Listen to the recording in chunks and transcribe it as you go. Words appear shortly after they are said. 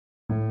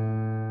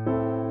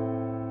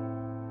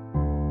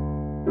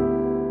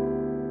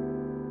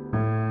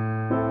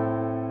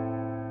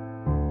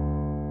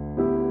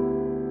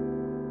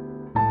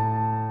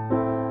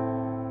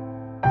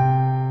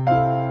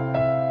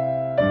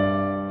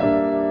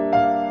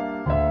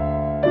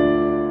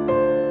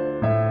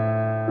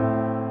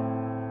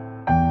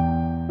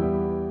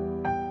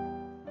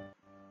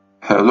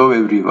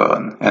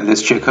everyone, and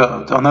let's check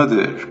out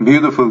another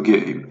beautiful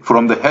game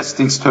from the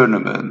Hastings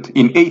tournament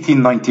in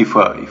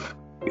 1895.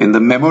 In the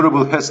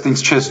memorable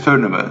Hastings chess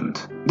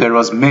tournament, there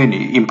was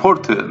many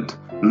important,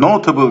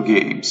 notable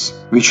games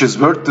which is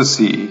worth to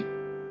see,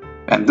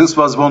 and this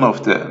was one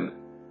of them.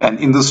 And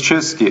in this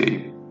chess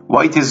game,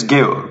 white is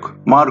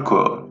Georg,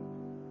 Marco,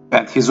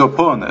 and his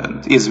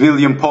opponent is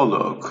William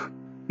Pollock.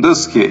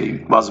 This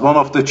game was one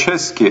of the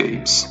chess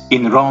games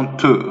in round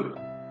 2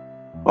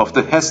 of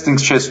the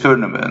Hastings chess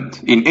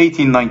tournament in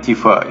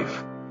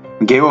 1895.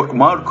 Georg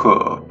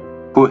Marco,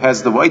 who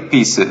has the white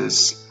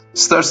pieces,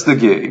 starts the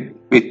game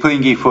with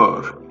playing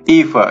e4,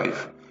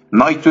 e5,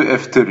 knight to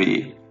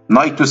f3,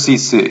 knight to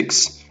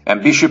c6,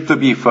 and bishop to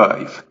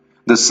b5.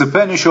 The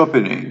Spanish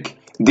opening,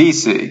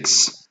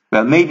 d6,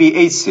 well maybe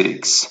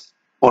a6,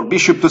 or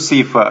bishop to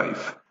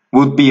c5,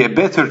 would be a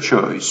better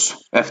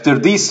choice. After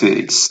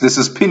d6, this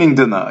is pinning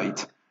the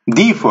knight.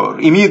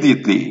 d4,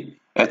 immediately,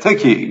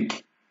 attacking.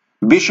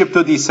 Bishop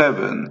to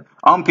d7,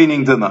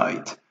 unpinning the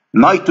knight.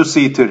 Knight to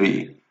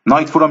c3,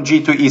 knight from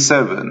g to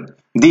e7,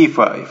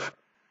 d5.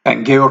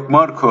 And Georg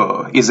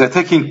Marco is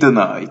attacking the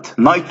knight.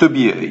 Knight to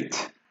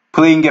b8,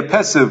 playing a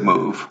passive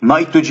move.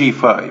 Knight to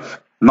g5,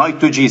 knight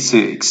to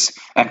g6,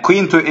 and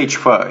queen to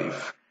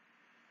h5.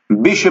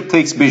 Bishop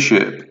takes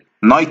bishop,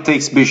 knight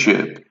takes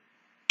bishop,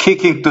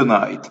 kicking the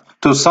knight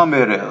to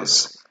somewhere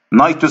else.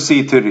 Knight to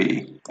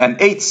c3, and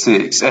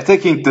h6,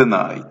 attacking the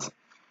knight.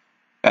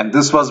 And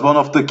this was one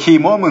of the key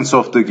moments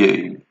of the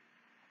game.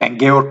 And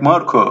Georg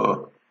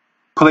Marco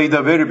played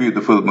a very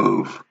beautiful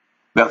move.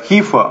 Well,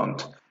 he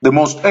found the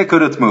most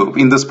accurate move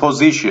in this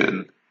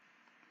position.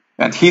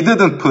 And he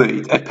didn't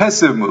play a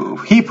passive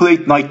move. He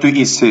played knight to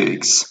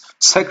e6,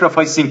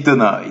 sacrificing the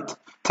knight.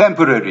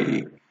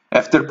 Temporary.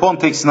 After pawn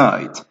takes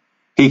knight,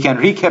 he can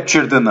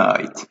recapture the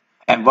knight.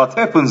 And what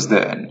happens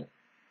then?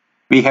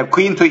 We have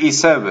queen to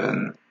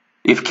e7.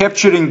 If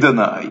capturing the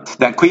knight,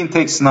 then queen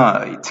takes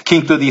knight,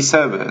 king to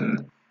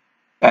d7.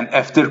 And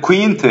after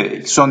queen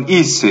takes on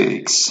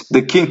e6,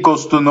 the king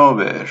goes to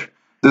nowhere.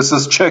 This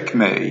is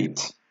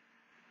checkmate.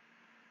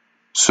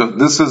 So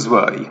this is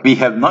why we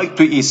have knight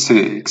to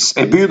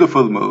e6, a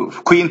beautiful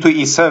move, queen to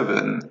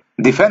e7,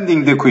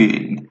 defending the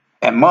queen,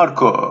 and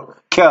Marco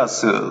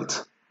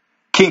castled,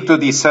 king to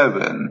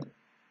d7,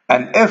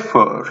 and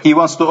f4, he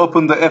wants to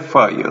open the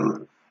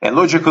f-file, a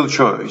logical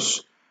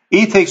choice.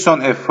 E takes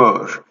on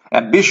f4,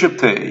 and bishop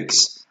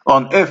takes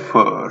on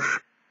f4.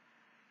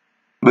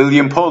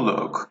 William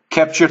Pollock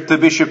captured the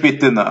bishop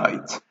with the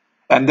knight,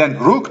 and then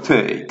rook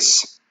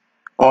takes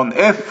on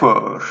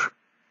f4,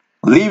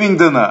 leaving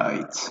the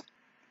knight.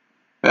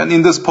 And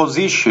in this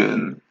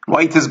position,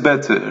 white is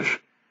better.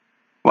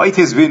 White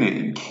is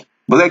winning.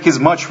 Black is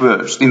much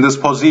worse in this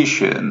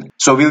position.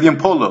 So William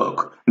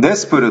Pollock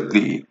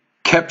desperately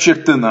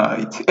captured the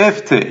knight.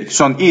 F takes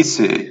on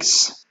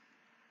e6.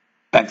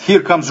 And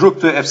here comes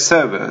rook to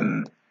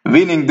f7,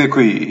 winning the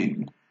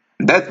queen.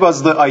 That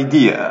was the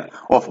idea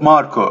of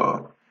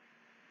Marco.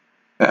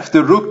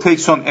 After rook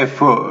takes on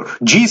f4,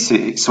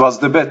 g6 was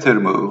the better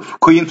move,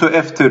 queen to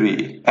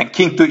f3 and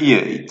king to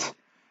e8.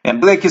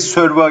 And black is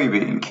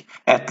surviving.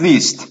 At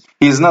least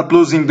he is not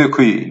losing the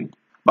queen.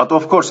 But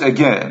of course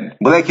again,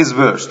 black is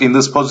worse in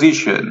this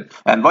position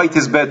and white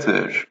is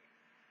better.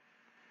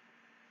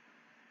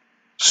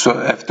 So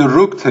after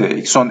rook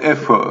takes on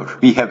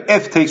f4, we have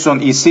f takes on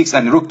e6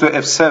 and rook to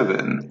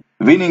f7,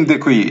 winning the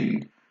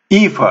queen.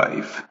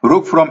 e5,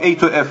 rook from a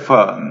to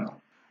f1.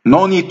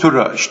 No need to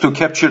rush to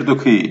capture the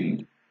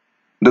queen.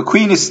 The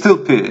queen is still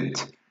pinned,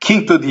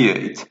 king to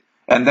d8,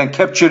 and then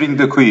capturing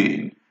the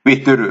queen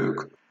with the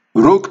rook.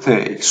 Rook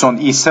takes on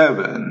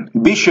e7,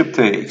 bishop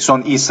takes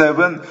on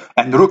e7,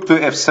 and rook to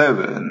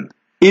f7,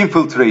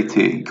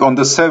 infiltrating on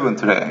the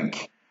 7th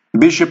rank.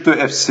 Bishop to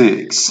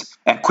f6,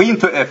 and queen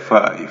to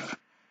f5.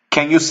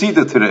 Can you see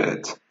the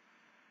threat?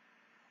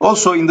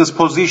 Also in this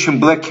position,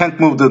 black can't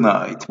move the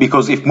knight,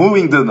 because if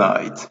moving the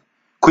knight,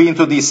 queen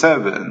to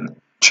d7,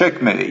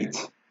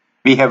 checkmate.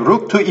 We have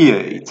rook to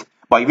e8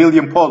 by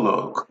William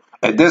Pollock,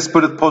 a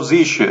desperate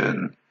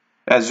position,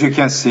 as you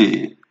can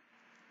see.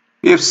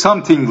 If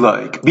something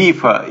like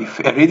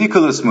b5, a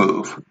ridiculous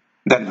move,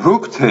 then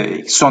rook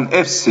takes on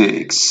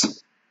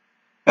f6.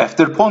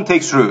 After pawn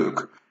takes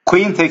rook,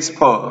 queen takes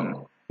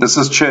pawn. This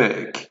is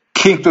check.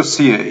 King to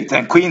c8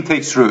 and queen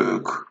takes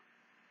rook.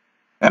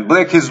 And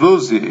black is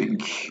losing.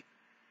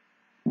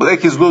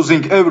 Black is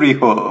losing every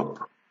hope.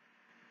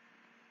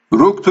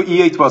 Rook to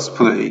e8 was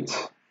played.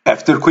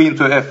 After queen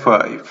to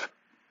f5.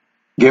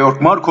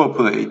 Georg Marco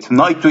played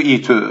knight to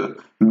e2,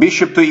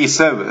 bishop to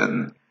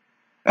e7,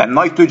 and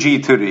knight to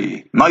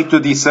g3, knight to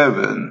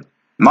d7,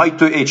 knight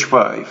to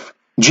h5,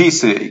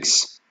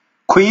 g6,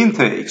 queen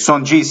takes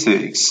on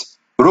g6,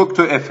 rook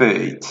to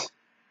f8,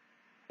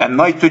 and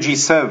knight to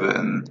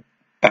g7,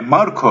 and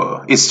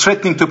Marco is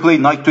threatening to play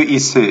knight to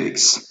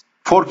e6,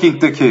 forking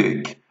the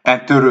king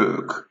and the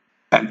rook,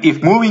 and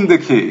if moving the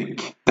king,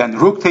 then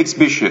rook takes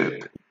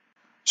bishop.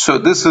 So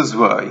this is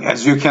why,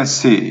 as you can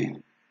see,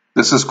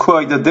 this is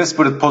quite a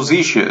desperate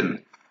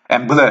position,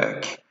 and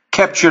black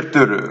captured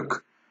the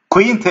rook.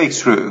 Queen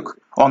takes rook,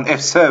 on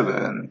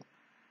f7.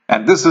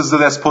 And this is the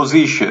last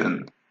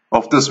position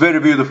of this very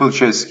beautiful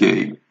chess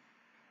game.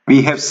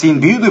 We have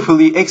seen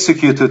beautifully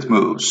executed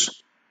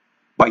moves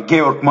by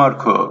Georg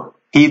Marko.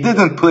 He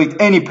didn't play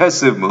any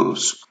passive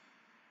moves.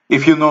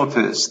 If you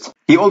noticed,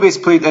 he always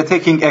played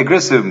attacking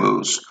aggressive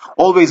moves,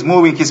 always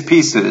moving his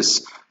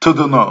pieces to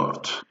the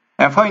north.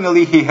 And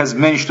finally he has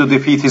managed to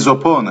defeat his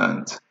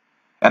opponent.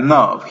 And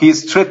now he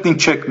is threatening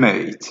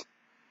checkmate.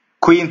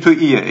 Queen to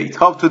e8,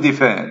 how to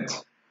defend?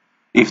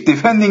 If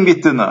defending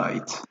with the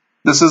knight,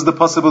 this is the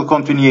possible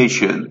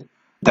continuation,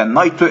 then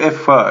knight to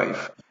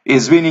f5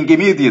 is winning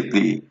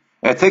immediately,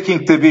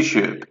 attacking the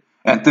bishop,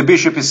 and the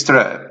bishop is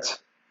trapped.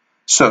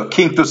 So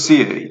king to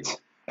c8,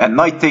 and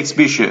knight takes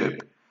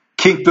bishop,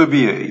 king to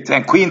b8,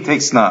 and queen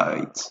takes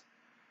knight.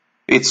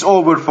 It's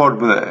over for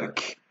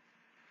black.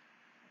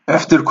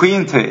 After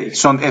queen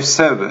takes on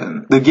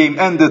f7, the game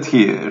ended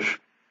here.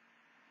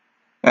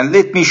 And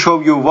let me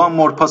show you one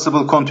more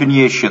possible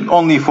continuation,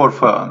 only for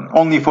fun,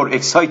 only for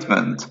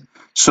excitement.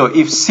 So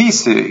if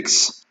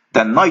c6,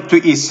 then knight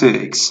to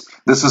e6,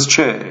 this is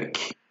check.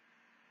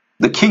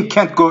 The king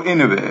can't go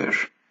anywhere,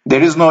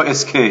 there is no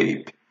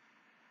escape.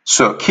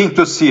 So king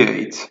to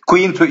c8,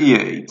 queen to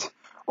e8,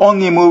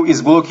 only move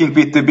is blocking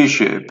with the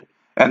bishop,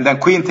 and then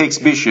queen takes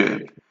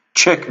bishop,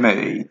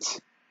 checkmate.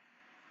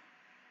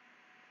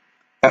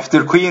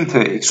 After queen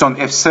takes on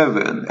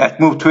f7 at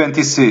move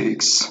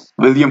 26,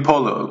 William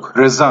Pollock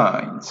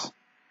resigned.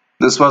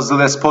 This was the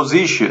last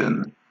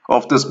position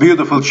of this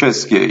beautiful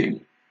chess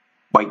game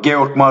by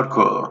Georg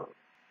Marko.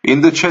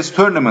 In the chess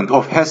tournament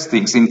of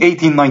Hastings in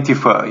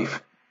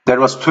 1895, there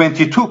was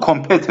 22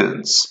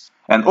 combatants,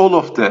 and all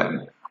of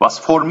them was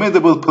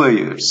formidable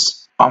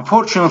players.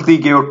 Unfortunately,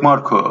 Georg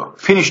Marko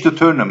finished the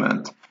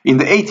tournament in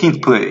the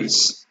 18th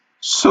place,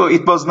 so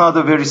it was not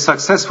a very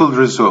successful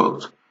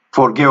result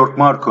for Georg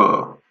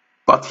Marko,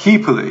 but he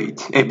played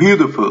a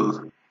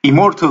beautiful,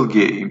 immortal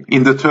game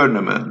in the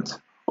tournament.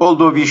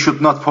 Although we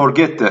should not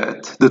forget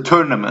that the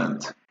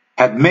tournament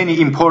had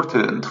many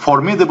important,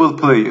 formidable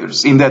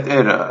players in that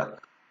era,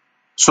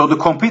 so the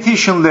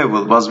competition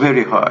level was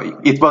very high.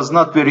 It was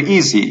not very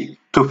easy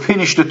to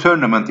finish the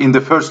tournament in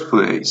the first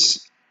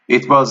place.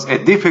 It was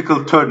a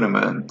difficult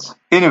tournament.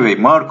 Anyway,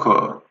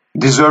 Marko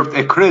deserved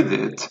a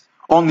credit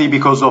only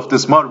because of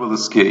this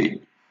marvelous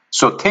game.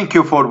 So thank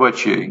you for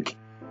watching,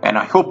 and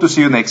I hope to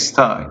see you next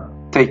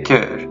time. Take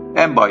care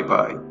and bye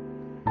bye.